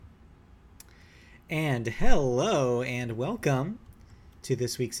And hello and welcome to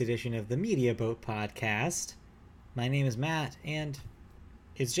this week's edition of the Media Boat Podcast. My name is Matt and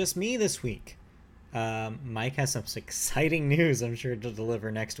it's just me this week. Mike has some exciting news I'm sure to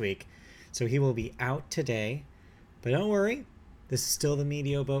deliver next week. So he will be out today. But don't worry, this is still the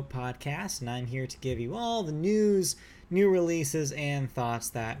Media Boat Podcast and I'm here to give you all the news, new releases, and thoughts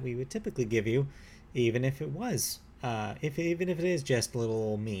that we would typically give you, even if it was, even if it is just little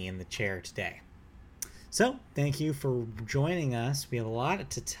old me in the chair today. So, thank you for joining us. We have a lot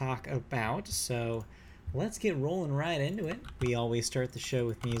to talk about, so let's get rolling right into it. We always start the show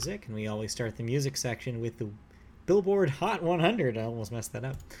with music, and we always start the music section with the Billboard Hot 100. I almost messed that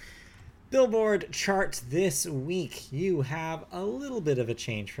up. Billboard charts this week. You have a little bit of a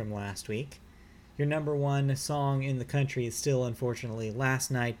change from last week. Your number one song in the country is still, unfortunately,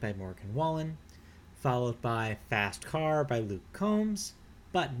 Last Night by Morgan Wallen, followed by Fast Car by Luke Combs.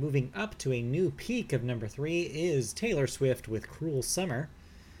 But moving up to a new peak of number 3 is Taylor Swift with Cruel Summer.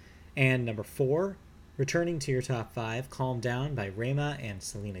 And number 4, returning to your top 5, Calm Down by Rema and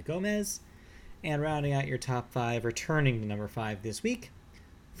Selena Gomez. And rounding out your top 5, returning to number 5 this week,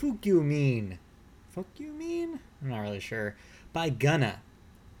 Fuck You Mean? I'm not really sure. By Gunna.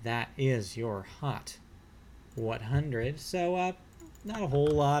 That is your Hot 100. So, not a whole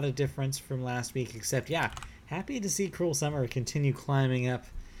lot of difference from last week, except, happy to see Cruel Summer continue climbing up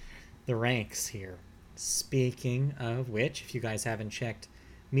the ranks here. Speaking of which, if you guys haven't checked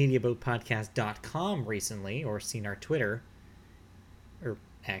MediaBoatPodcast.com recently or seen our Twitter or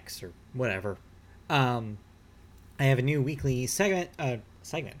X or whatever, I have a new weekly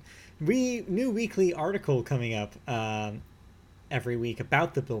new weekly article coming up every week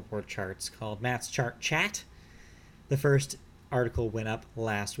about the Billboard charts called Matt's Chart Chat. The first article went up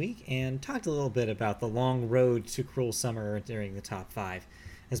last week and talked a little bit about the long road to Cruel Summer during the top 5,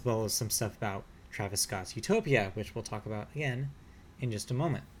 as well as some stuff about Travis Scott's Utopia, which we'll talk about again in just a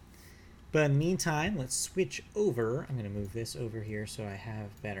moment. But in the meantime, let's switch over. I'm going to move this over here so I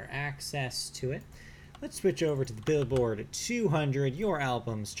have better access to it. Let's switch over to the Billboard 200 Your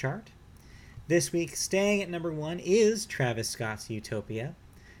Albums chart. This week, staying at number 1 is Travis Scott's Utopia.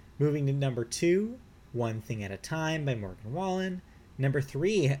 Moving to number 2, One Thing at a Time by Morgan Wallen. Number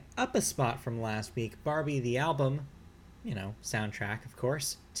 3, up a spot from last week, Barbie the Album, soundtrack, of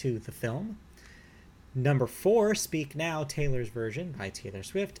course, to the film. Number 4, Speak Now, Taylor's Version by Taylor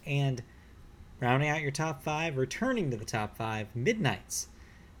Swift. And rounding out your top 5, returning to the top 5, Midnights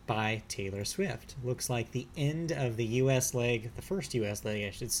by Taylor Swift. Looks like the end of the U.S. leg, the first U.S. leg,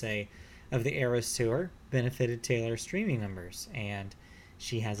 I should say, of the Eras Tour benefited Taylor's streaming numbers, and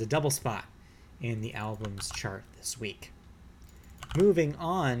she has a double spot in the albums chart this week. Moving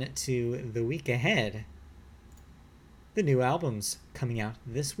on to the week ahead, the new albums coming out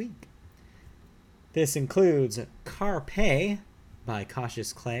this week. This includes Carpe by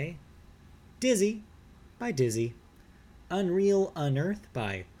Cautious Clay, Dizzy by Dizzy, Unreal Unearth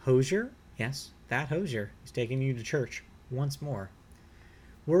by Hozier. Yes, that Hozier. He's taking you to church once more.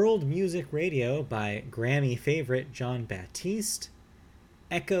 World Music Radio by Grammy favorite John Baptiste,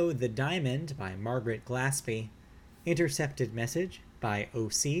 Echo the Diamond by Margaret Glaspie, Intercepted Message by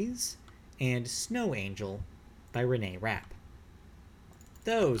OCs, and Snow Angel by Renee Rapp.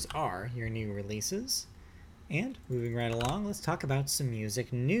 Those are your new releases. And moving right along, let's talk about some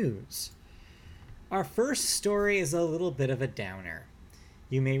music news. Our first story is a little bit of a downer.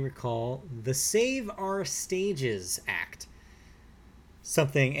 You may recall the Save Our Stages Act.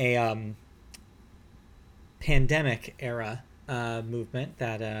 Something a pandemic era movement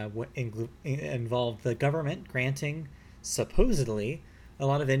that involved the government granting, supposedly, a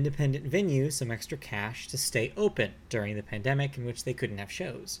lot of independent venues some extra cash to stay open during the pandemic in which they couldn't have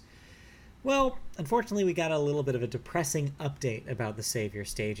shows. Well, unfortunately, we got a little bit of a depressing update about the Save Your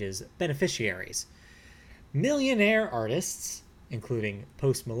Stages beneficiaries. Millionaire artists, including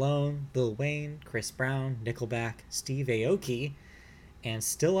Post Malone, Lil Wayne, Chris Brown, Nickelback, Steve Aoki, and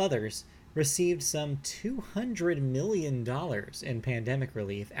still others, received some $200 million in pandemic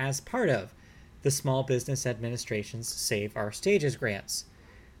relief as part of the Small Business Administration's Save Our Stages grants.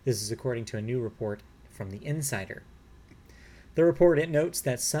 This is according to a new report from The Insider. The report, it notes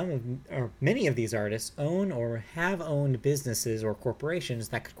that many of these artists own or have owned businesses or corporations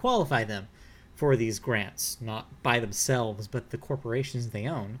that could qualify them for these grants, not by themselves, but the corporations they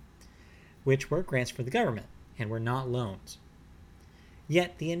own, which were grants for the government and were not loans.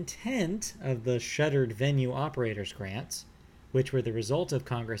 Yet the intent of the shuttered venue operators grants, which were the result of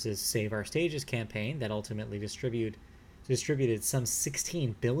Congress's Save Our Stages campaign that ultimately distributed some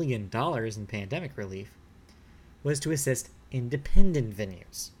 $16 billion in pandemic relief, was to assist independent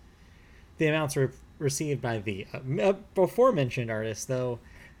venues. The amounts received by the before-mentioned artists, though,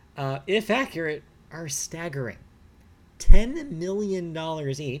 if accurate, are staggering. $10 million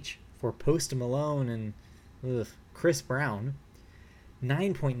each for Post Malone and Chris Brown.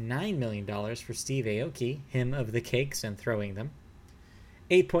 $9.9 million for Steve Aoki, him of the cakes and throwing them.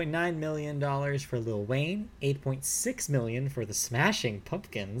 $8.9 million for Lil Wayne. $8.6 million for the Smashing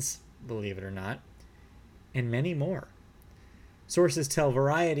Pumpkins, believe it or not. And many more. Sources tell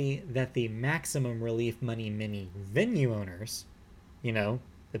Variety that the maximum relief money mini venue owners, the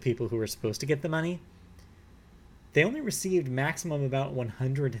people who were supposed to get the money, they only received maximum about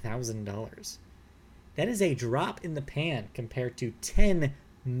 $100,000. That is a drop in the pan compared to $10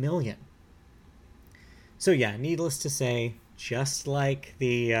 million. So yeah, needless to say, just like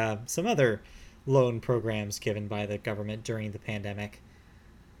the some other loan programs given by the government during the pandemic,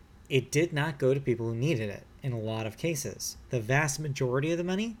 it did not go to people who needed it in a lot of cases. The vast majority of the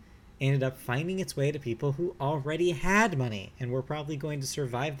money ended up finding its way to people who already had money and were probably going to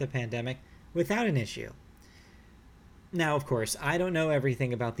survive the pandemic without an issue. Now, of course, I don't know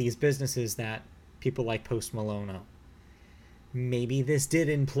everything about these businesses that people like Post Malone own. Maybe this did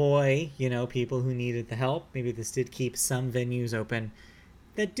employ, people who needed the help. Maybe this did keep some venues open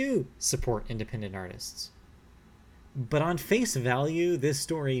that do support independent artists. But on face value, this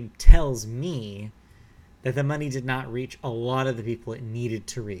story tells me that the money did not reach a lot of the people it needed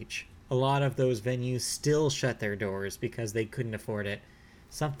to reach. A lot of those venues still shut their doors because they couldn't afford it.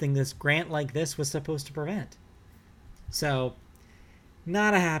 Something this grant like this was supposed to prevent. So,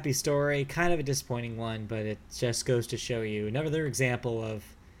 not a happy story, kind of a disappointing one, but it just goes to show you another example of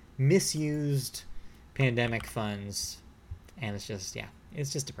misused pandemic funds. And it's just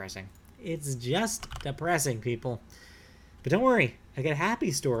depressing. It's just depressing, people. But don't worry, I got a happy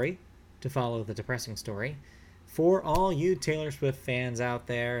story to follow the depressing story. For all you Taylor Swift fans out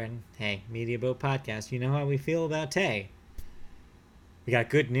there, and hey, Media Boat Podcast, you know how we feel about Tay. We got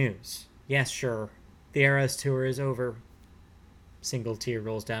good news. Yes, sure, the Eras Tour is over. Single tear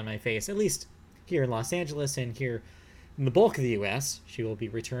rolls down my face, at least here in Los Angeles and here in the bulk of the U.S. She will be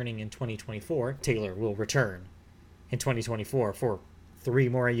returning in 2024. Taylor will return in 2024 for 3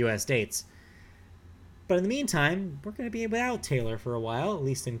 more U.S. dates. But in the meantime, we're going to be without Taylor for a while, at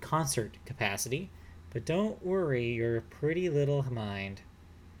least in concert capacity. But don't worry your pretty little mind,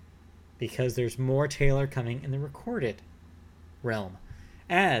 because there's more Taylor coming in the recorded realm.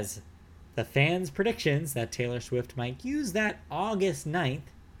 As the fans' predictions that Taylor Swift might use that August 9th,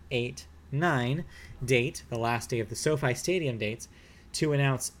 8-9 date, the last day of the SoFi Stadium dates, to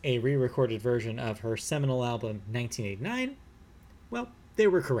announce a re-recorded version of her seminal album 1989, well, they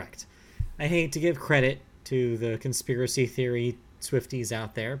were correct. I hate to give credit to the conspiracy theory Swifties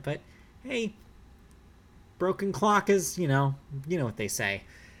out there, but hey, broken clock is, you know what they say.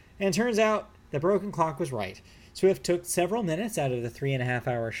 And it turns out the broken clock was right. Swift took several minutes out of the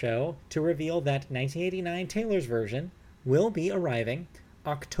 3.5-hour show to reveal that 1989 Taylor's version will be arriving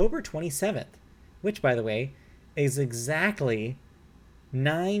October 27th, which, by the way, is exactly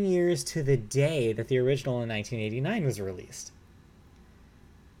 9 years to the day that the original in 1989 was released.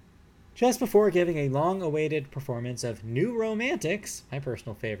 Just before giving a long-awaited performance of New Romantics, my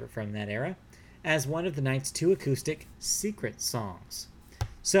personal favorite from that era, as one of the night's 2 acoustic secret songs.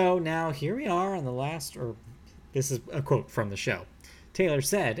 So now here we are on the last, or this is a quote from the show. Taylor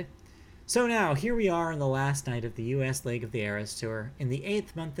said, "So now here we are on the last night of the U.S. leg of the Eras Tour, in the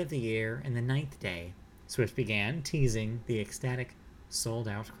 8th month of the year and the 9th day," Swift began, teasing the ecstatic,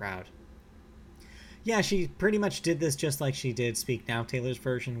 sold-out crowd. Yeah, she pretty much did this just like she did Speak Now Taylor's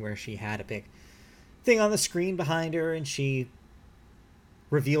version, where she had a big thing on the screen behind her and she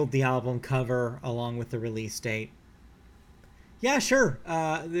revealed the album cover along with the release date. Yeah, sure.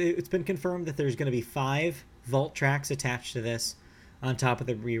 It's been confirmed that there's going to be 5 vault tracks attached to this, on top of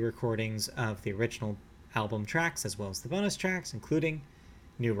the re-recordings of the original album tracks, as well as the bonus tracks, including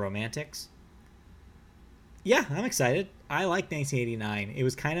New Romantics. Yeah, I'm excited. I like 1989. It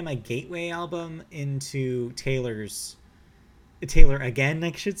was kind of my gateway album into Taylor again,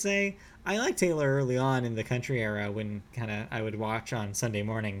 I should say. I liked Taylor early on in the country era when I would watch on Sunday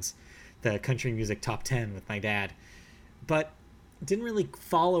mornings the country music top 10 with my dad. But didn't really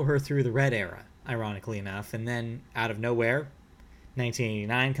follow her through the Red era, ironically enough. And then out of nowhere,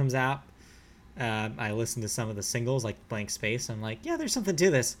 1989 comes out. I listened to some of the singles like Blank Space. I'm like, yeah, there's something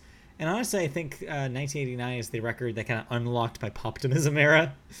to this. And honestly, I think 1989 is the record that kind of unlocked my Poptimism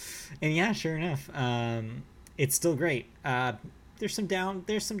era. And yeah, sure enough, it's still great. There's some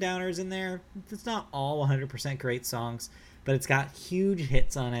downers in there. It's not all 100% great songs, but it's got huge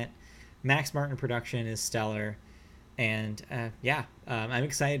hits on it. Max Martin production is stellar. And I'm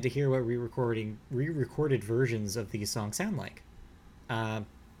excited to hear what re-recorded versions of these songs sound like.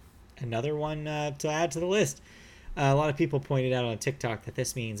 Another one to add to the list. A lot of people pointed out on TikTok that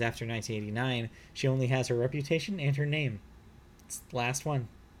this means after 1989, she only has her reputation and her name. It's the last one.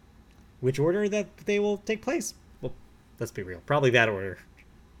 Which order that they will take place? Well, let's be real. Probably that order.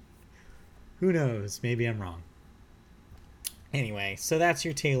 Who knows? Maybe I'm wrong. Anyway, so that's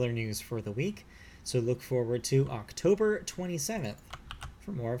your Taylor news for the week. So look forward to October 27th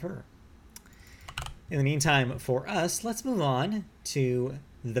for more of her. In the meantime, for us, let's move on to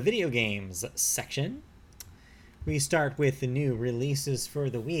the video games section. We start with the new releases for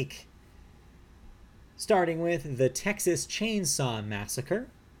the week. Starting with the Texas Chainsaw Massacre.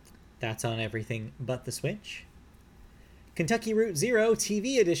 That's on everything but the Switch. Kentucky Route Zero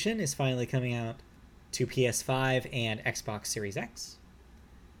TV Edition is finally coming out to PS5 and Xbox Series X.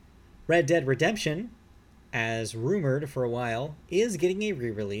 Red Dead Redemption, as rumored for a while, is getting a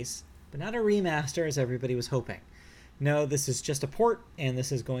re-release, but not a remaster as everybody was hoping. No, this is just a port, and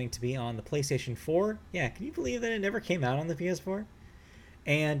this is going to be on the PlayStation 4. Yeah, can you believe that it never came out on the PS4?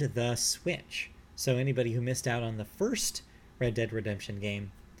 And the Switch. So anybody who missed out on the first Red Dead Redemption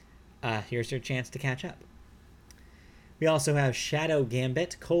game, here's your chance to catch up. We also have Shadow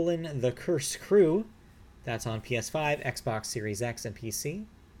Gambit: The Cursed Crew. That's on PS5, Xbox Series X, and PC.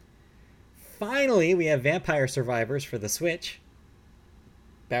 Finally, we have Vampire Survivors for the Switch.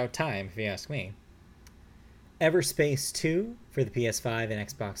 About time, if you ask me. Everspace 2 for the PS5 and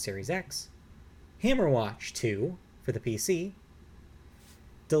Xbox Series X. Hammerwatch 2 for the PC.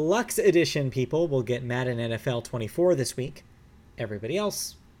 Deluxe Edition people will get Madden NFL 24 this week. Everybody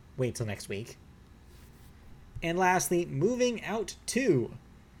else, wait till next week. And lastly, Moving Out 2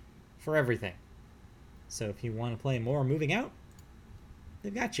 for everything. So if you want to play more Moving Out,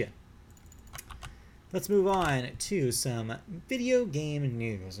 they've got you. Let's move on to some video game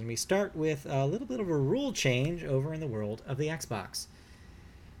news. And we start with a little bit of a rule change over in the world of the Xbox.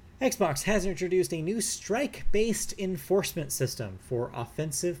 Xbox has introduced a new strike-based enforcement system for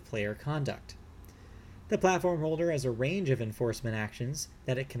offensive player conduct. The platform holder has a range of enforcement actions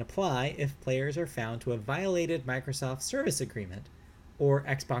that it can apply if players are found to have violated Microsoft's service agreement or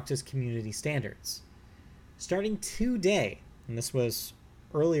Xbox's community standards. Starting today, and this was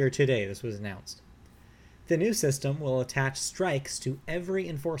earlier today, this was announced, the new system will attach strikes to every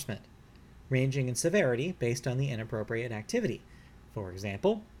enforcement, ranging in severity based on the inappropriate activity. For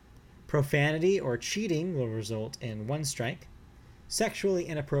example, profanity or cheating will result in 1 strike, sexually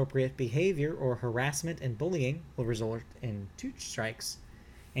inappropriate behavior or harassment and bullying will result in 2 strikes,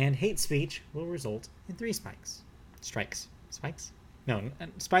 and hate speech will result in 3 strikes. Spikes? No,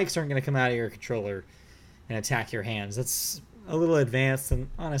 spikes aren't going to come out of your controller and attack your hands. That's a little advanced and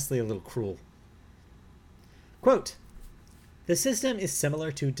honestly a little cruel. Quote, "The system is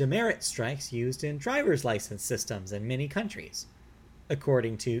similar to demerit strikes used in driver's license systems in many countries,"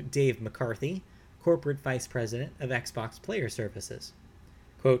 according to Dave McCarthy, Corporate Vice President of Xbox Player Services.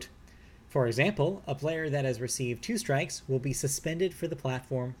 Quote, "For example, a player that has received 2 strikes will be suspended for the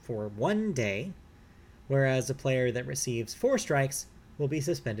platform for 1 day, whereas a player that receives 4 strikes will be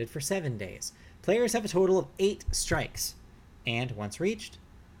suspended for 7 days. Players have a total of 8 strikes, and once reached,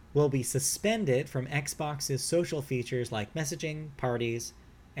 will be suspended from Xbox's social features like messaging, parties,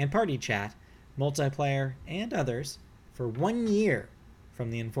 and party chat, multiplayer, and others for 1 year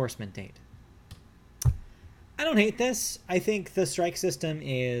from the enforcement date." I don't hate this. I think the strike system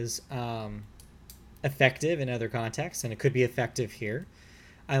is effective in other contexts, and it could be effective here.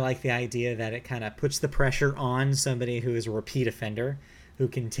 I like the idea that it kind of puts the pressure on somebody who is a repeat offender, who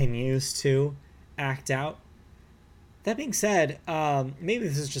continues to act out. That being said, maybe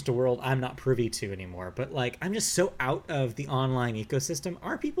this is just a world I'm not privy to anymore, but like I'm just so out of the online ecosystem.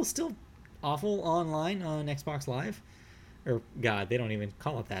 Are people still awful online on Xbox Live? Or God, they don't even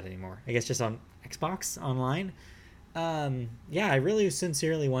call it that anymore. I guess just on Xbox Online. I really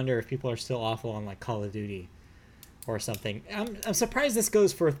sincerely wonder if people are still awful on like Call of Duty or something. I'm surprised this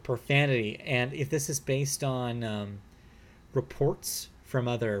goes for profanity, and if this is based on reports from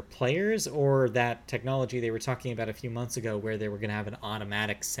other players or that technology they were talking about a few months ago where they were going to have an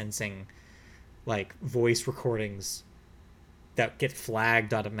automatic sensing like voice recordings that get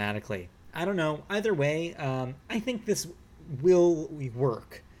flagged automatically. I don't know. Either way, I think this will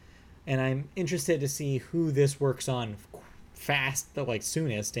work, and I'm interested to see who this works on fast, like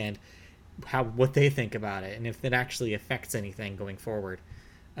soonest, and what they think about it, and if it actually affects anything going forward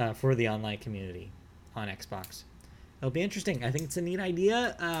for the online community on Xbox. It'll be interesting. I think it's a neat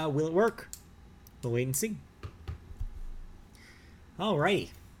idea. Will it work? We'll wait and see. Alrighty,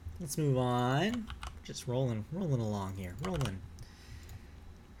 let's move on Just rolling along here. Rolling.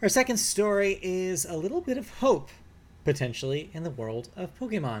 Our second story is a little bit of hope, potentially, in the world of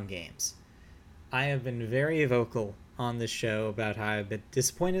Pokemon games. I have been very vocal on this show about how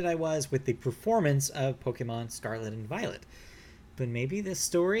disappointed I was with the performance of Pokemon Scarlet and Violet. But maybe this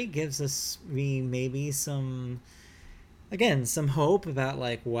story gives us maybe some hope about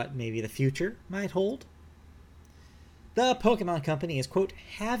like what maybe the future might hold. The Pokémon Company is, quote,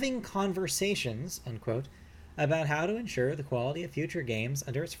 having conversations, unquote, about how to ensure the quality of future games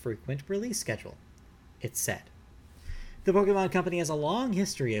under its frequent release schedule, it said. The Pokémon Company has a long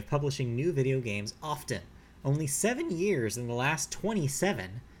history of publishing new video games often. Only 7 years in the last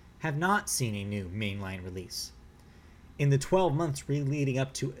 27 have not seen a new mainline release. In the 12 months leading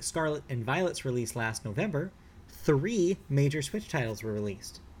up to Scarlet and Violet's release last November, 3 major Switch titles were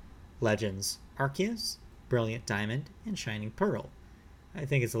released. Legends Arceus, Brilliant Diamond, and Shining Pearl. I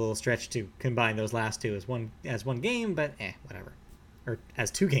think it's a little stretch to combine those last two as one game, but whatever. Or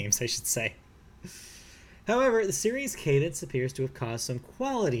as 2 games, I should say. However, the series' cadence appears to have caused some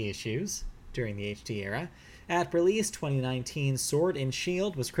quality issues during the HD era. At release 2019, Sword and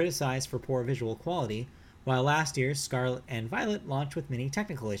Shield was criticized for poor visual quality, while last year's Scarlet and Violet launched with many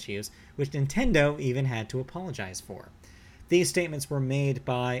technical issues, which Nintendo even had to apologize for. These statements were made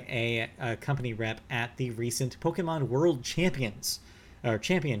by a company rep at the recent Pokemon World Championships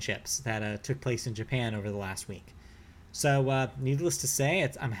that took place in Japan over the last week. So, needless to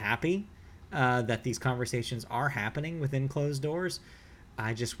say, I'm happy that these conversations are happening within closed doors.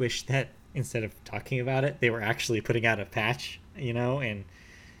 I just wish that instead of talking about it, they were actually putting out a patch, and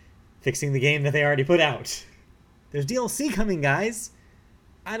fixing the game that they already put out. There's DLC coming, guys.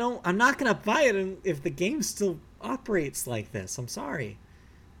 I'm not gonna buy it if the game still operates like this. I'm sorry.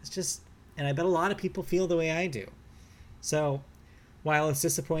 It's just, and I bet a lot of people feel the way I do. So, while it's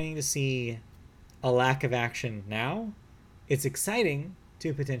disappointing to see a lack of action now, it's exciting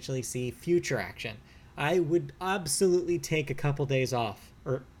to potentially see future action. I would absolutely take a couple of years off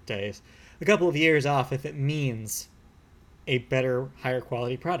if it means a better, higher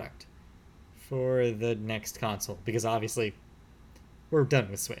quality product for the next console, because obviously we're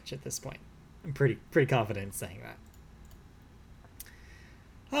done with Switch at this point. I'm pretty confident in saying that.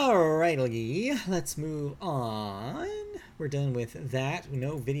 Alrighty, let's move on. We're done with that.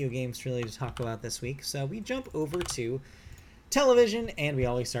 No video games really to talk about this week, so we jump over to television, and we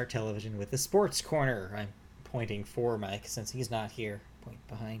always start television with the Sports Corner. I'm pointing for Mike since he's not here. Point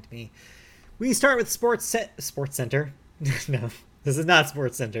behind me. We start with Sports Center. No, this is not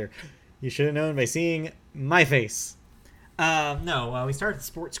Sports Center. You should have known by seeing my face. We start the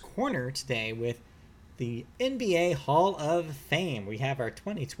Sports Corner today with the NBA Hall of Fame. We have our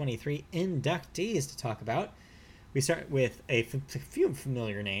 2023 inductees to talk about. We start with a few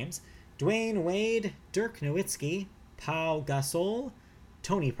familiar names: Dwayne Wade, Dirk Nowitzki, Pau Gasol,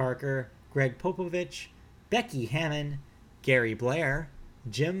 Tony Parker, Greg Popovich, Becky Hammon, Gary Blair,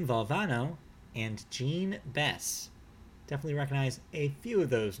 Jim Valvano, and Gene Bess. Definitely recognize a few of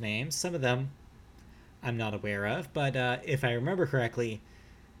those names. Some of them I'm not aware of, but if I remember correctly,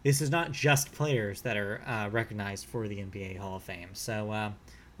 this is not just players that are recognized for the NBA Hall of Fame. So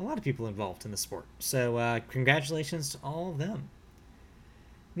a lot of people involved in the sport. So congratulations to all of them.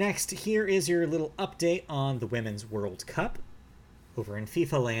 Next, here is your little update on the Women's World Cup. Over in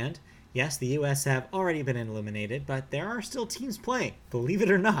FIFA land, yes, the U.S. have already been eliminated, but there are still teams playing, believe it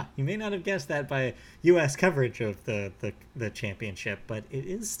or not. You may not have guessed that by U.S. coverage of the championship, but it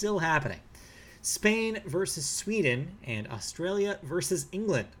is still happening. Spain versus Sweden and Australia versus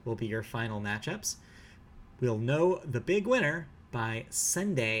England will be your final matchups. We'll know the big winner by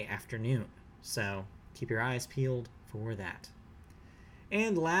Sunday afternoon, so keep your eyes peeled for that.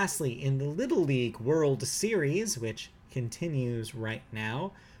 And lastly, in the Little League World Series, which continues right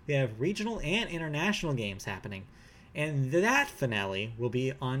now, we have regional and international games happening. And that finale will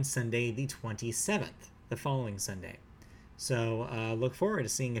be on Sunday the 27th, the following Sunday. So look forward to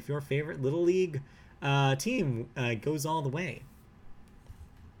seeing if your favorite Little League team goes all the way.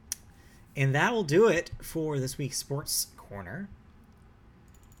 And that will do it for this week's Sports Corner.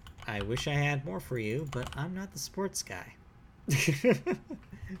 I wish I had more for you, but I'm not the sports guy.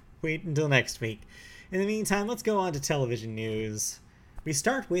 Wait until next week. In the meantime, let's go on to television news. We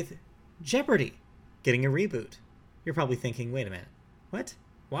start with Jeopardy getting a reboot. You're probably thinking, wait a minute. What?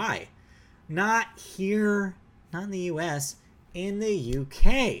 Why? Not here, not in the US, in the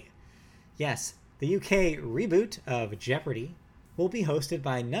UK. Yes, the UK reboot of Jeopardy will be hosted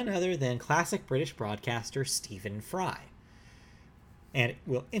by none other than classic British broadcaster Stephen Fry. And it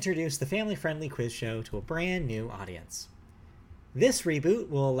will introduce the family-friendly quiz show to a brand new audience. This reboot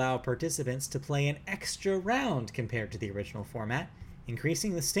will allow participants to play an extra round compared to the original format,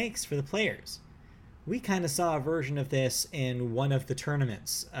 increasing the stakes for the players. We kind of saw a version of this in one of the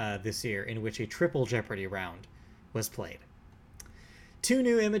tournaments this year, in which a triple Jeopardy round was played. 2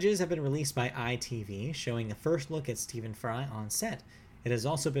 new images have been released by ITV, showing a first look at Stephen Fry on set. It has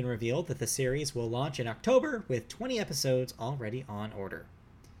also been revealed that the series will launch in October, with 20 episodes already on order.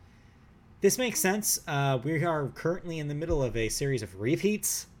 This makes sense. We are currently in the middle of a series of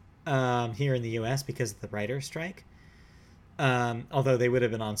repeats here in the US because of the writer's strike. Although they would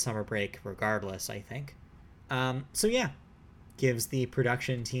have been on summer break regardless, I think. So yeah, gives the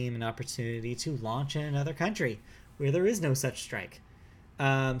production team an opportunity to launch in another country where there is no such strike.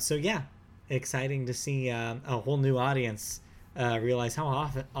 So yeah, exciting to see a whole new audience realize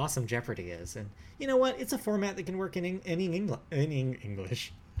how awesome Jeopardy is. And you know what? It's a format that can work in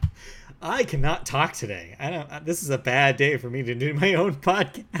English. I cannot talk today. This is a bad day for me to do my own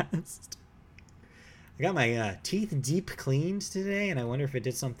podcast. I got my teeth deep cleaned today, and I wonder if it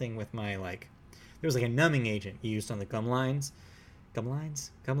did something with my, there was a numbing agent used on the gum line.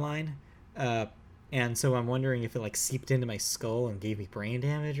 And so I'm wondering if it seeped into my skull and gave me brain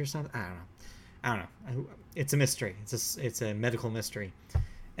damage or something. I don't know. It's a mystery. It's a medical mystery.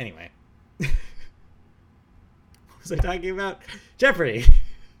 Anyway. What was I talking about? Jeopardy!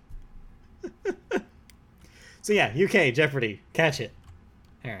 So yeah, UK Jeopardy. Catch it.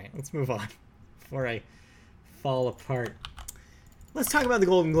 Alright, let's move on before I fall apart. Let's talk about the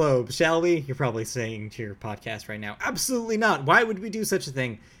Golden Globes, shall we? You're probably saying to your podcast right now, absolutely not. Why would we do such a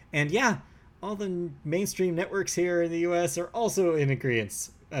thing? And yeah, all the mainstream networks here in the US are also in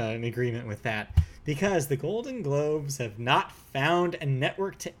agreement with that, because the Golden Globes have not found a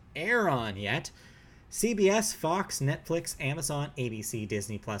network to air on yet. CBS, Fox, Netflix, Amazon, ABC,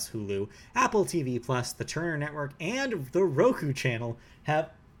 Disney+, Hulu, Apple TV+, the Turner Network, and the Roku channel have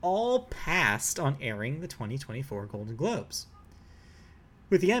all passed on airing the 2024 Golden Globes.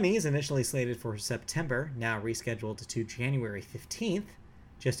 With the Emmys initially slated for September, now rescheduled to January 15th,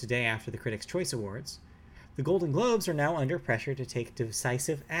 just a day after the Critics' Choice Awards, the Golden Globes are now under pressure to take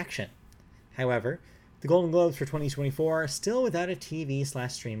decisive action. However, the Golden Globes for 2024 are still without a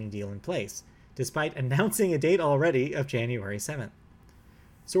TV/streaming deal in place, despite announcing a date already of January 7th.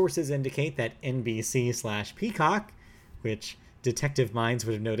 Sources indicate that NBC/Peacock, which Detective Minds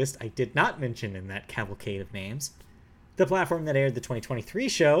would have noticed I did not mention in that cavalcade of names, the platform that aired the 2023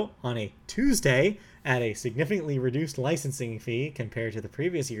 show on a Tuesday at a significantly reduced licensing fee compared to the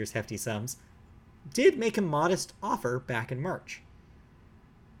previous year's hefty sums, did make a modest offer back in March.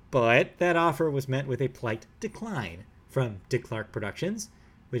 But that offer was met with a polite decline from Dick Clark Productions,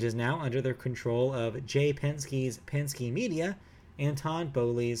 which is now under the control of Jay Penske's Penske Media and Todd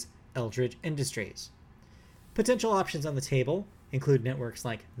Bowley's Eldridge Industries. Potential options on the table include networks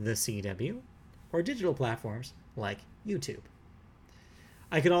like The CW or digital platforms like YouTube.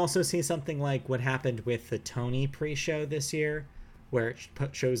 I could also see something like what happened with the Tony pre-show this year, where it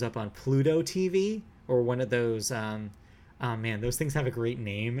shows up on Pluto TV, or one of those, those things have a great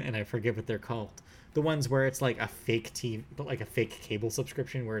name, and I forget what they're called. The ones where it's like a fake TV, but like a fake cable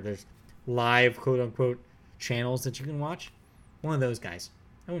subscription where there's live, quote-unquote, channels that you can watch. One of those guys.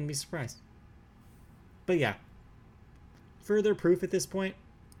 I wouldn't be surprised. But yeah, further proof at this point,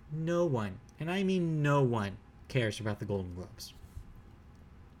 no one, and I mean no one, cares about the Golden Globes.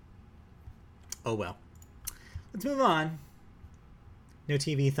 Oh well. Let's move on. No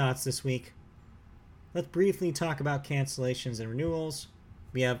TV thoughts this week. Let's briefly talk about cancellations and renewals.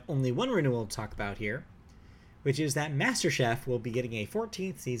 We have only one renewal to talk about here, which is that MasterChef will be getting a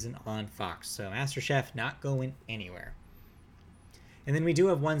 14th season on Fox. So MasterChef not going anywhere. And then we do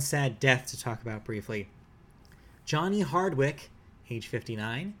have one sad death to talk about briefly. Johnny Hardwick, age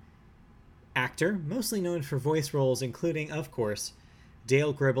 59, actor, mostly known for voice roles including, of course,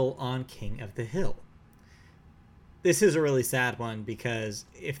 Dale Gribble on King of the Hill. This is a really sad one because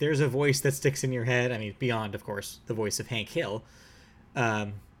if there's a voice that sticks in your head, I mean, beyond, of course, the voice of Hank Hill,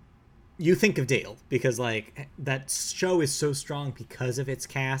 you think of Dale because, that show is so strong because of its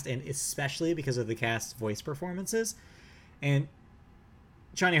cast and especially because of the cast's voice performances. And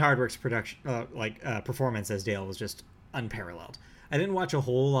Johnny Hardwick's performance as Dale was just unparalleled. I didn't watch a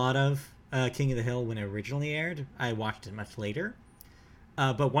whole lot of King of the Hill when it originally aired. I watched it much later.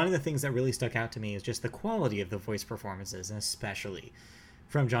 But one of the things that really stuck out to me is just the quality of the voice performances, and especially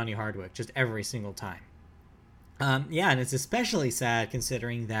from Johnny Hardwick, just every single time. And it's especially sad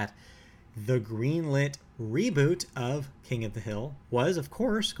considering that the greenlit reboot of King of the Hill was, of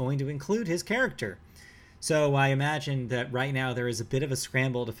course, going to include his character. So I imagine that right now there is a bit of a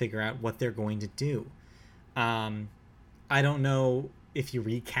scramble to figure out what they're going to do. I I don't know if you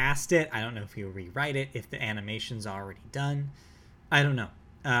recast it. I don't know if you rewrite it, if the animation's already done. I don't know.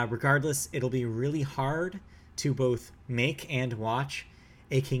 Regardless, it'll be really hard to both make and watch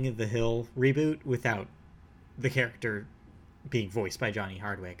a King of the Hill reboot without the character being voiced by Johnny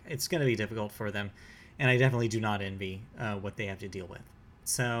Hardwick. It's going to be difficult for them, and I definitely do not envy what they have to deal with.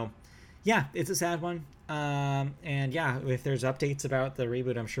 So, yeah, it's a sad one. And yeah, if there's updates about the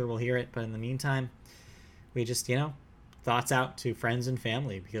reboot, I'm sure we'll hear it. But in the meantime, we just, thoughts out to friends and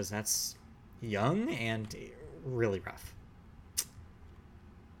family, because that's young and really rough.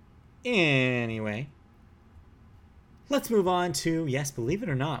 Anyway, let's move on to, yes, believe it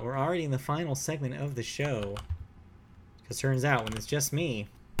or not, we're already in the final segment of the show. Because turns out, when it's just me,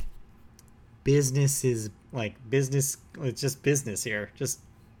 business is it's just business here. Just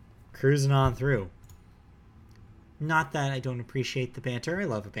cruising on through. Not that I don't appreciate the banter. I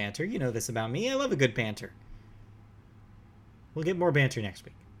love a banter. You know this about me. I love a good banter. We'll get more banter next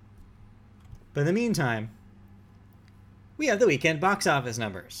week. But in the meantime, we have the weekend box office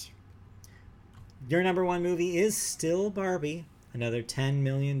numbers. Your number one movie is still Barbie. Another $10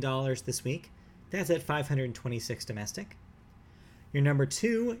 million this week. That's at $526 domestic. Your number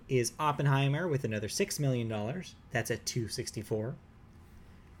two is Oppenheimer with another $6 million. That's at $264.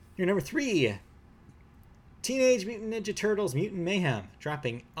 Your number three, Teenage Mutant Ninja Turtles Mutant Mayhem,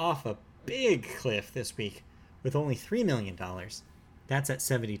 dropping off a big cliff this week with only $3 million. That's at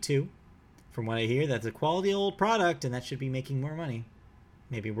 $72. From what I hear, that's a quality old product, and that should be making more money.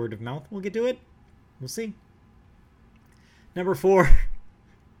 Maybe word of mouth will get to it. We'll see. Number four,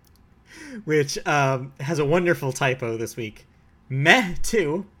 which has a wonderful typo this week. Meh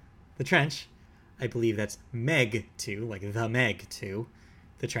 2, The Trench. I believe that's Meg 2, like the Meg 2,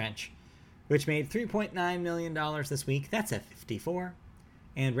 The Trench, which made $3.9 million this week. That's at 54.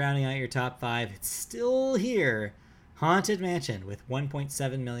 And rounding out your top five, it's still here. Haunted Mansion with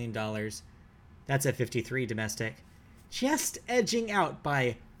 $1.7 million. That's at 53 domestic. Just edging out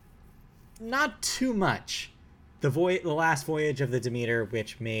by not too much the Last Voyage of the Demeter,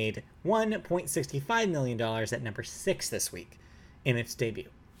 which made $1.65 million at number 6 this week in its debut.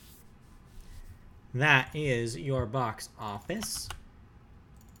 That is your box office.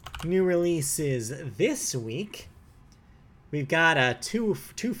 New releases this week. We've got a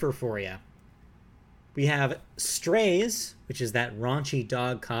twofer for you. We have Strays, which is that raunchy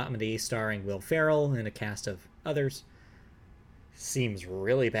dog comedy starring Will Ferrell and a cast of others. Seems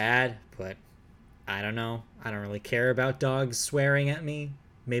really bad, but I don't know. I don't really care about dogs swearing at me.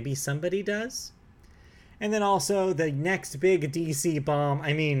 Maybe somebody does. And then also the next big DC bomb,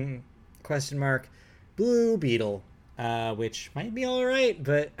 Blue Beetle, which might be alright,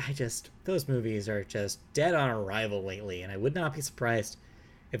 but those movies are just dead on arrival lately, and I would not be surprised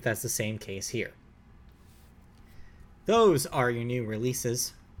if that's the same case here. Those are your new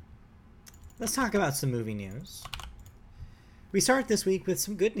releases. Let's talk about some movie news. We start this week with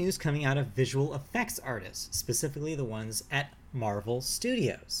some good news coming out of visual effects artists, specifically the ones at Marvel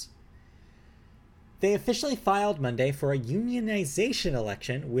Studios. They officially filed Monday for a unionization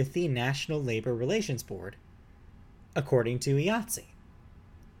election with the National Labor Relations Board, according to IATSE.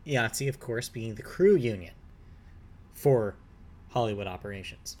 IATSE, of course, being the crew union for Hollywood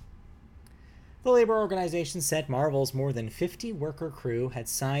operations. The labor organization said Marvel's more than 50 worker crew had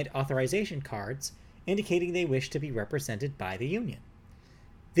signed authorization cards indicating they wish to be represented by the union.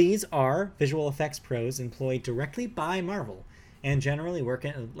 These are visual effects pros employed directly by Marvel and generally work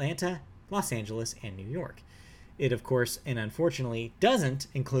in Atlanta, Los Angeles, and New York. It, of course, and unfortunately, doesn't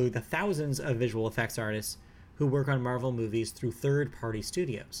include the thousands of visual effects artists who work on Marvel movies through third-party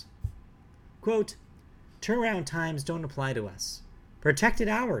studios. Quote, turnaround times don't apply to us. Protected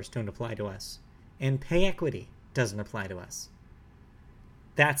hours don't apply to us. And pay equity doesn't apply to us.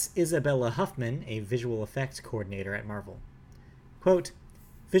 That's Isabella Huffman, a visual effects coordinator at Marvel. Quote,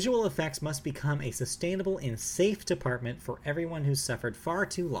 visual effects must become a sustainable and safe department for everyone who's suffered far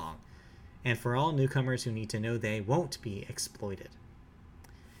too long, and for all newcomers who need to know they won't be exploited.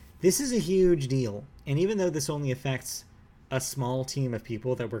 This is a huge deal, and even though this only affects a small team of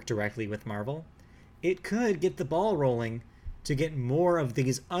people that work directly with Marvel, it could get the ball rolling to get more of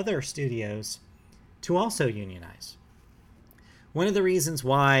these other studios to also unionize. One of the reasons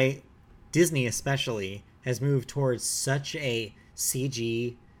why Disney especially has moved towards such a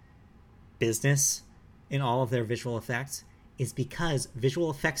CG business in all of their visual effects is because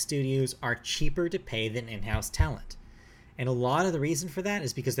visual effects studios are cheaper to pay than in-house talent. And a lot of the reason for that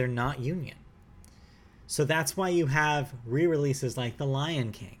is because they're not union. So that's why you have re-releases like The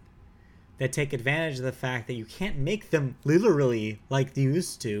Lion King that take advantage of the fact that you can't make them literally like they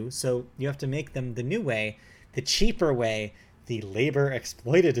used to, so you have to make them the new way the cheaper way, the labor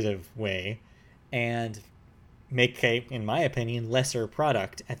exploitative way, and make a, in my opinion, lesser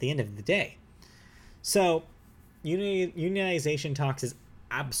product at the end of the day. So unionization talks is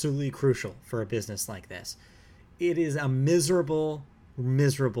absolutely crucial for a business like this. It is a miserable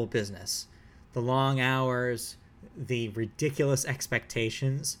business. The long hours, the ridiculous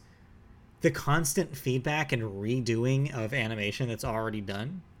expectations, the constant feedback and redoing of animation that's already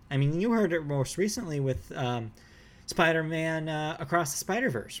done. I mean, you heard it most recently with Spider-Man Across the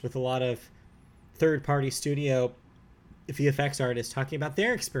Spider-Verse, with a lot of third-party studio VFX artists talking about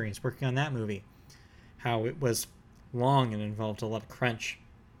their experience working on that movie. How it was long and involved a lot of crunch.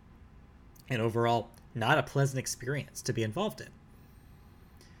 And overall, not a pleasant experience to be involved in.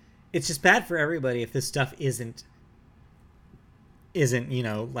 It's just bad for everybody if this stuff isn't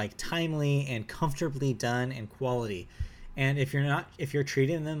like timely and comfortably done and quality. And if you're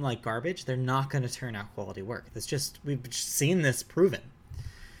treating them like garbage, they're not going to turn out quality work. We've just seen this proven.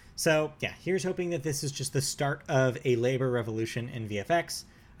 So yeah, here's hoping that this is just the start of a labor revolution in VFX.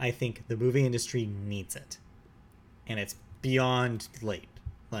 I think the movie industry needs it. And it's beyond late.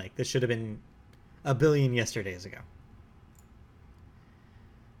 Like, this should have been a billion yesterdays ago.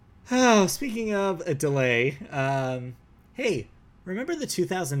 Oh, speaking of a delay, hey, remember the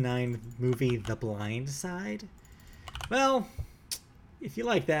 2009 movie The Blind Side? Well, if you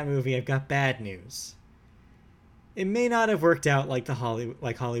like that movie, I've got bad news. It may not have worked out like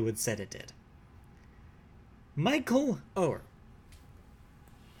Hollywood said it did. Michael Oher,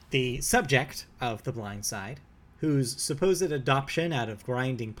 the subject of The Blind Side, whose supposed adoption out of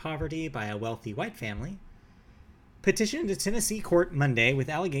grinding poverty by a wealthy white family, petitioned a Tennessee court Monday with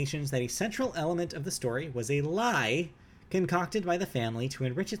allegations that a central element of the story was a lie concocted by the family to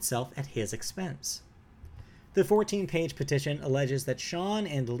enrich itself at his expense. The 14-page petition alleges that Sean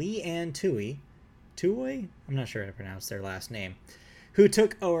and Leigh Ann Tuohy, I'm not sure how to pronounce their last name, who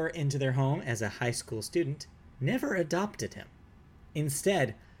took Oher into their home as a high school student, never adopted him.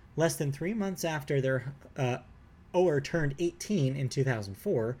 Instead, less than 3 months after Oher turned 18 in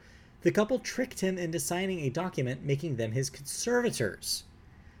 2004, the couple tricked him into signing a document making them his conservators,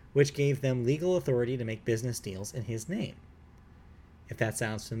 which gave them legal authority to make business deals in his name. If that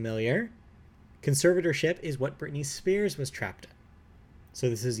sounds familiar, conservatorship is what Britney Spears was trapped in. So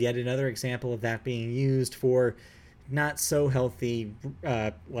this is yet another example of that being used for not so healthy,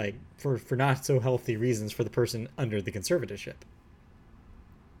 for not so healthy reasons for the person under the conservatorship.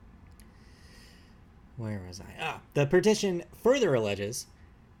 Where was I? The petition further alleges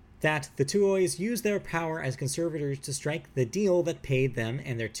that the Tuohys used their power as conservators to strike the deal that paid them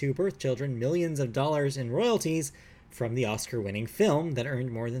and their 2 birth children millions of dollars in royalties from the Oscar-winning film that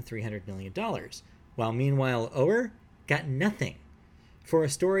earned more than $300 million, while meanwhile Oher got nothing for a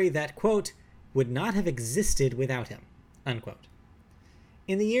story that, quote, would not have existed without him, unquote.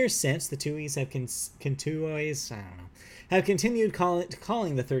 In the years since, the Tuohys have continued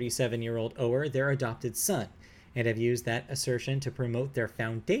calling the 37-year-old Oher their adopted son, and have used that assertion to promote their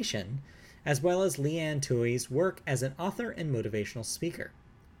foundation, as well as Leigh Ann Tuohy's work as an author and motivational speaker.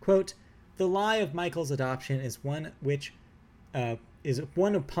 Quote, the lie of Michael's adoption is one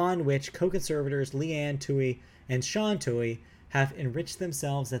upon which co-conservators Leigh Ann Tuohy and Sean Tuohy have enriched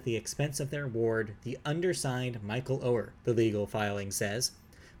themselves at the expense of their ward, the undersigned Michael Oher, the legal filing says.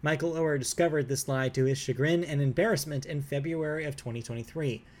 Michael Oher discovered this lie to his chagrin and embarrassment in February of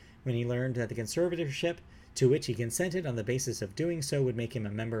 2023, when he learned that the conservatorship to which he consented on the basis of doing so would make him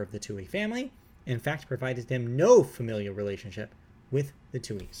a member of the Tuohy family, in fact provided him no familial relationship with the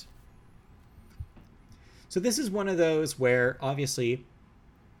Tuohys. So this is one of those where, obviously,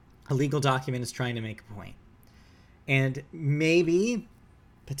 a legal document is trying to make a point. And maybe,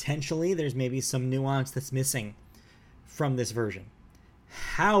 potentially, there's maybe some nuance that's missing from this version.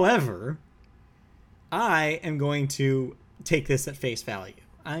 However, I am going to take this at face value.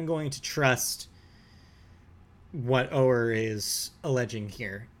 I'm going to trust what Oher is alleging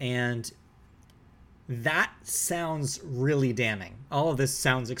here. And that sounds really damning. All of this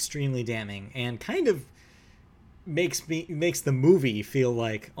sounds extremely damning and kind of makes the movie feel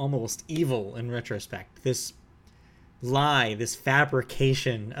like almost evil in retrospect. This lie, this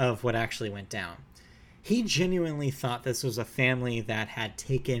fabrication of what actually went down. He genuinely thought this was a family that had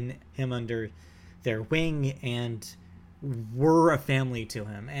taken him under their wing and were a family to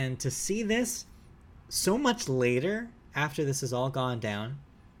him. And to see this so much later, after this has all gone down,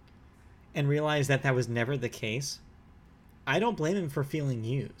 and realize that that was never the case, I don't blame him for feeling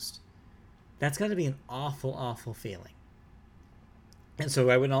used. That's got to be an awful, awful feeling. And so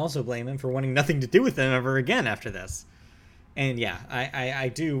I would also blame him for wanting nothing to do with them ever again after this. And yeah, I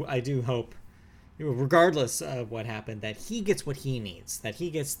do hope regardless of what happened, that he gets what he needs, that he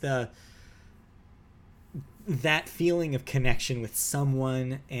gets that feeling of connection with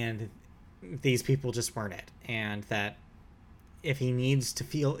someone, and these people just weren't it. And that if he needs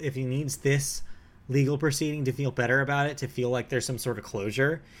this legal proceeding to feel better about it, to feel like there's some sort of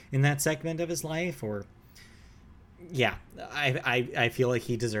closure in that segment of his life, or I feel like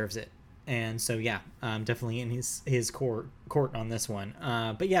he deserves it. And so definitely in his court on this one.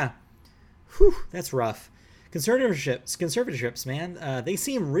 But yeah, that's rough. Conservatorships, man, they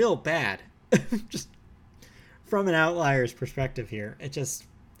seem real bad. Just from an outlier's perspective here, it just,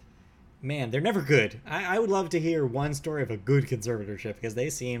 man, they're never good. I would love to hear one story of a good conservatorship, because they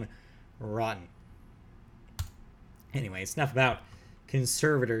seem rotten. Anyways, enough about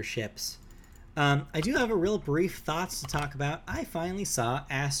conservatorships. I do have a real brief thoughts to talk about. I finally saw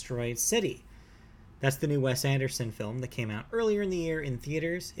Asteroid City. That's the new Wes Anderson film that came out earlier in the year in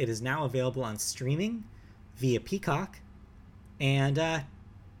theaters. It is now available on streaming via Peacock, and I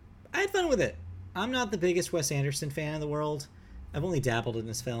had fun with it. I'm not the biggest Wes Anderson fan in the world. I've only dabbled in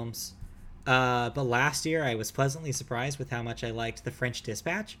his films. But last year I was pleasantly surprised with how much I liked The French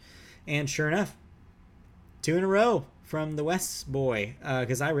Dispatch. And sure enough, 2 in a row from the Wes boy,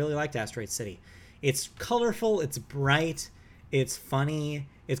 because I really liked Asteroid City. It's colorful, it's bright, it's funny,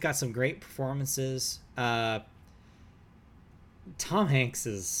 it's got some great performances. Tom Hanks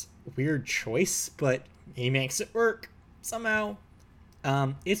is a weird choice, but he makes it work somehow.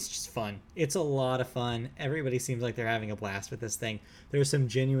 It's just fun. It's a lot of fun. Everybody seems like they're having a blast with this thing. There's some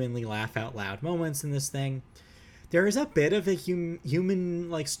genuinely laugh out loud moments in this thing. There is a bit of a human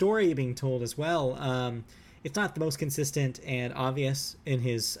like story being told as well. It's not the most consistent and obvious in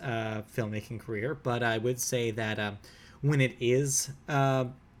his filmmaking career, but I would say that when it is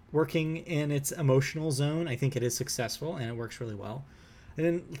working in its emotional zone, I think it is successful and it works really well. I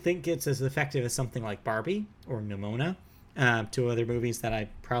didn't think it's as effective as something like Barbie or Nimona. Two other movies that I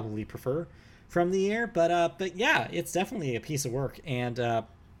probably prefer from the year, but yeah, it's definitely a piece of work, and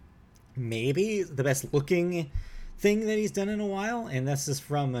maybe the best looking thing that he's done in a while, and this is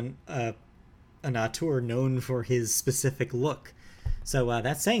from an auteur known for his specific look, so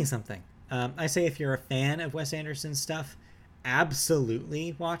that's saying something. I say if you're a fan of Wes Anderson's stuff,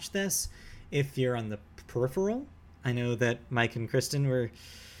 absolutely watch this. If you're on the peripheral, I know that Mike and Kristen were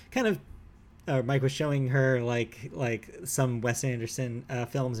kind of Mike was showing her like some Wes Anderson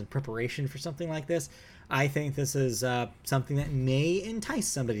films in preparation for something like this. I think this is something that may entice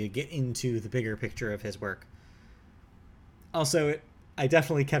somebody to get into the bigger picture of his work. Also, I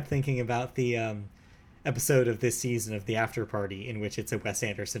definitely kept thinking about the episode of this season of The After Party in which it's a Wes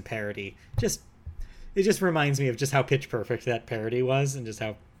Anderson parody. It just reminds me of just how pitch perfect that parody was and just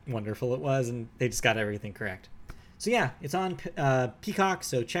how wonderful it was, and they just got everything correct. So yeah, it's on Peacock,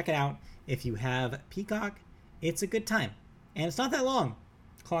 so check it out. If you have Peacock, it's a good time. And it's not that long.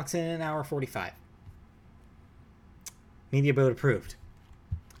 Clocks in an hour 45. Media Boat approved.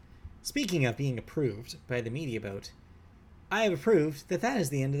 Speaking of being approved by the Media Boat, I have approved that is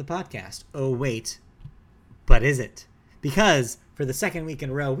the end of the podcast. Oh, wait. But is it? Because for the second week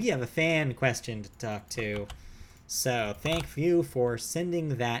in a row, we have a fan question to talk to. So thank you for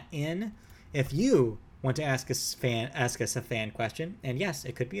sending that in. If you want to ask us a fan question, and yes,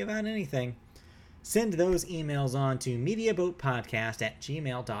 it could be about anything, send those emails on to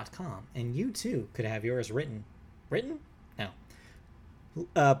mediaboatpodcast@gmail.com, and you too could have yours written no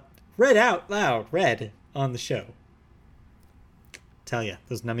read out loud, read on the show. Tell you,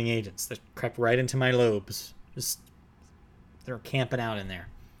 those numbing agents that crept right into my lobes, just they're camping out in there.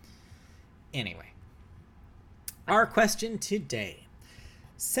 Anyway, our question today.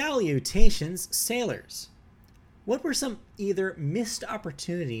 Salutations, sailors. What were some either missed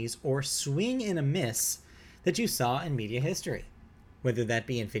opportunities or swing and a miss that you saw in media history? Whether that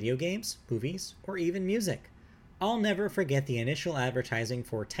be in video games, movies, or even music. I'll never forget the initial advertising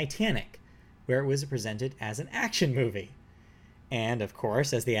for Titanic, where it was presented as an action movie. And of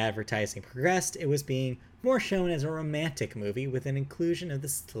course, as the advertising progressed, it was being more shown as a romantic movie with an inclusion of the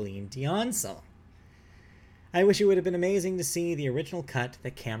Celine Dion song. I wish it would have been amazing to see the original cut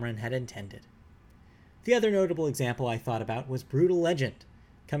that Cameron had intended. The other notable example I thought about was Brutal Legend,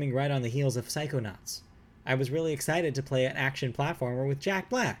 coming right on the heels of Psychonauts. I was really excited to play an action platformer with Jack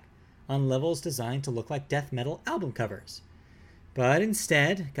Black, on levels designed to look like death metal album covers, but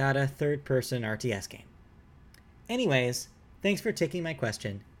instead got a third-person RTS game. Anyways, thanks for taking my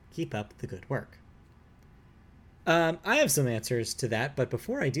question. Keep up the good work. I have some answers to that, but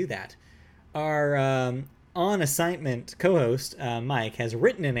before I do that, our on assignment co-host Mike has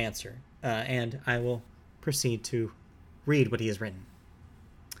written an answer, and I will proceed to read what he has written.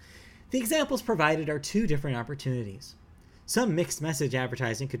 The examples provided are two different opportunities. Some mixed message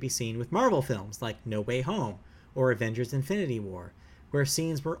advertising could be seen with Marvel films like No Way Home or Avengers Infinity War, where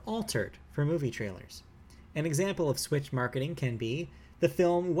scenes were altered for movie trailers. An example of switch marketing can be the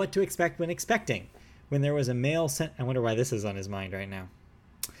film What to Expect When Expecting, when there was a I wonder why this is on his mind right now.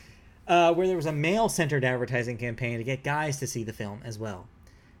 Where there was a male-centered advertising campaign to get guys to see the film as well.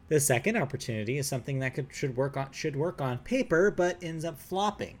 The second opportunity is something that should work on paper but ends up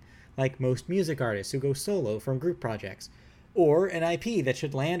flopping, like most music artists who go solo from group projects, or an IP that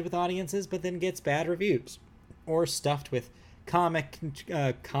should land with audiences but then gets bad reviews, or stuffed with comic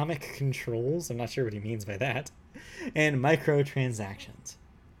controls, I'm not sure what he means by that, and microtransactions.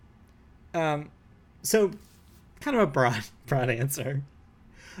 So kind of a broad answer.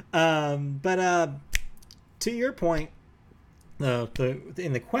 But to your point,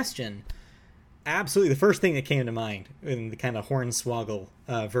 in the question, absolutely the first thing that came to mind in the kind of hornswoggle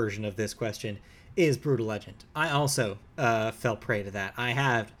version of this question is Brutal Legend. I also fell prey to that. I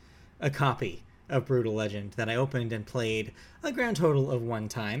have a copy of Brutal Legend that I opened and played a grand total of one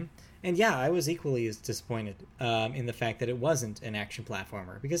time. And yeah, I was equally as disappointed in the fact that it wasn't an action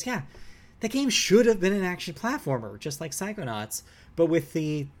platformer. Because yeah, the game should have been an action platformer, just like Psychonauts, but with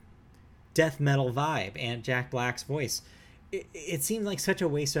the death metal vibe and Jack Black's voice. It seemed like such a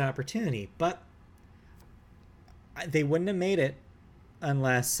wasted opportunity, but they wouldn't have made it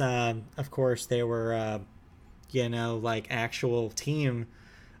unless, of course, they were, like actual team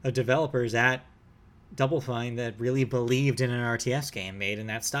of developers at Double Fine that really believed in an RTS game made in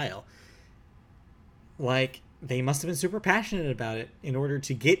that style. Like, they must have been super passionate about it in order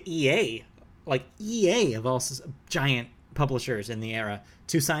to get EA, like EA of all giant publishers in the era,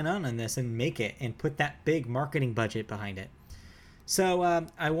 to sign on this and make it and put that big marketing budget behind it. So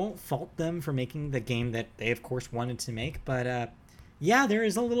I won't fault them for making the game that they, of course, wanted to make. But yeah, there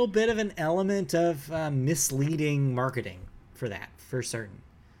is a little bit of an element of misleading marketing for that, for certain.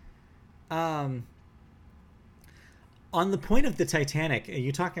 On the point of the Titanic,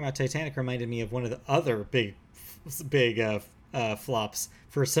 you talking about Titanic reminded me of one of the other big flops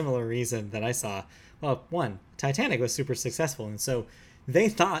for a similar reason that I saw. Well, one, Titanic was super successful, and so they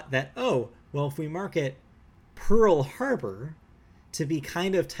thought that, if we market Pearl Harbor to be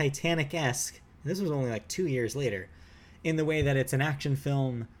kind of Titanic-esque, this was only like 2 years later, in the way that it's an action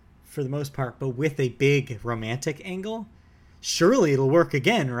film for the most part, but with a big romantic angle, surely it'll work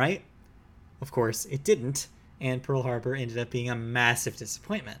again, right? Of course, it didn't, and Pearl Harbor ended up being a massive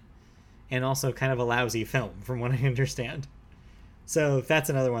disappointment, and also kind of a lousy film, from what I understand. So that's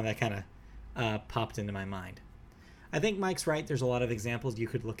another one that kind of popped into my mind. I think Mike's right. There's a lot of examples you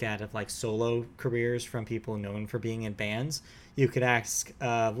could look at of like solo careers from people known for being in bands. You could ask,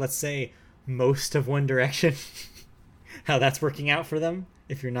 let's say, most of One Direction, how that's working out for them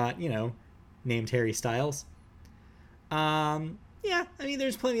if you're not, named Harry Styles. Yeah, I mean,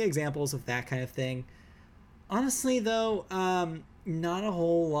 there's plenty of examples of that kind of thing. Honestly, though, not a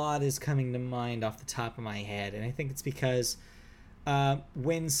whole lot is coming to mind off the top of my head, and I think it's because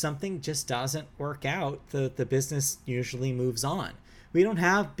when something just doesn't work out, the business usually moves on. We don't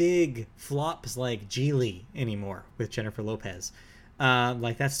have big flops like Geely anymore with Jennifer Lopez.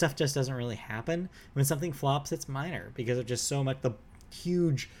 Like that stuff just doesn't really happen. When something flops, it's minor because of just so much the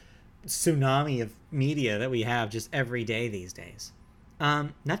huge tsunami of media that we have just every day these days.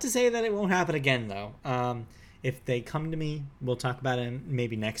 Not to say that it won't happen again, though. If they come to me, we'll talk about it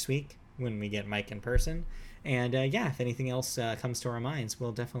maybe next week when we get Mike in person. And yeah, if anything else comes to our minds,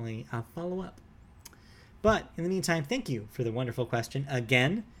 we'll definitely follow up. But in the meantime, thank you for the wonderful question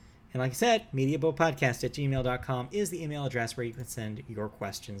again. And like I said, mediaboatpodcast@gmail.com is the email address where you can send your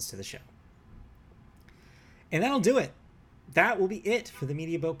questions to the show. And that'll do it. That will be it for the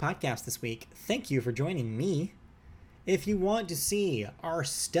Media Boat Podcast this week. Thank you for joining me. If you want to see our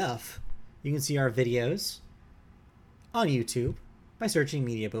stuff, you can see our videos on YouTube by searching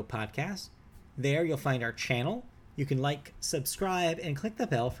Media Boat Podcast. There you'll find our channel. You can like, subscribe, and click the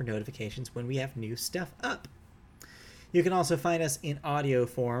bell for notifications when we have new stuff up. You can also find us in audio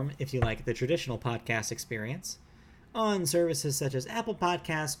form if you like the traditional podcast experience on services such as Apple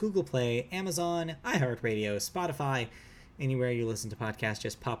Podcasts, Google Play, Amazon, iHeartRadio, Spotify. Anywhere you listen to podcasts,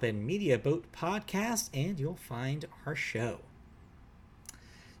 just pop in Media Boat Podcast and you'll find our show.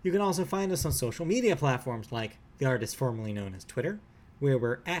 You can also find us on social media platforms like the artist formerly known as Twitter, where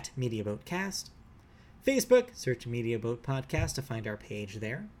we're at MediaBoatCast. Facebook, search Media Boat Podcast to find our page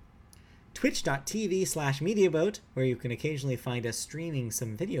there. Twitch.tv/MediaBoat, where you can occasionally find us streaming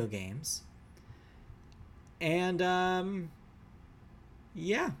some video games. And,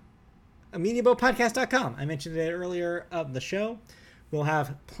 yeah. MediaBoatPodcast.com. I mentioned it earlier of the show, We'll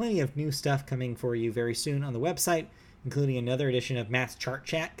have plenty of new stuff coming for you very soon on the website, including another edition of Matt's Chart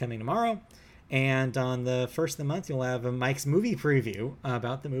Chat coming tomorrow. And on the first of the month, you'll have a Mike's movie preview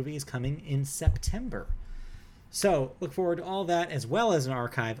about the movies coming in September. So look forward to all that, as well as an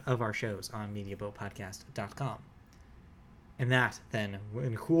archive of our shows on MediaBoatPodcast.com. And that, then,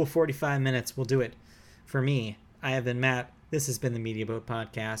 in a cool 45 minutes, will do it for me. I have been Matt. This has been the Media Boat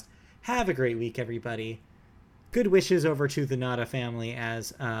Podcast. Have a great week, everybody. Good wishes over to the Nada family,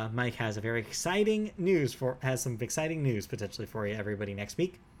 as Mike has some exciting news potentially for you, everybody, next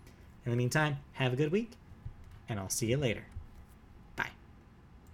week. In the meantime, have a good week, and I'll see you later.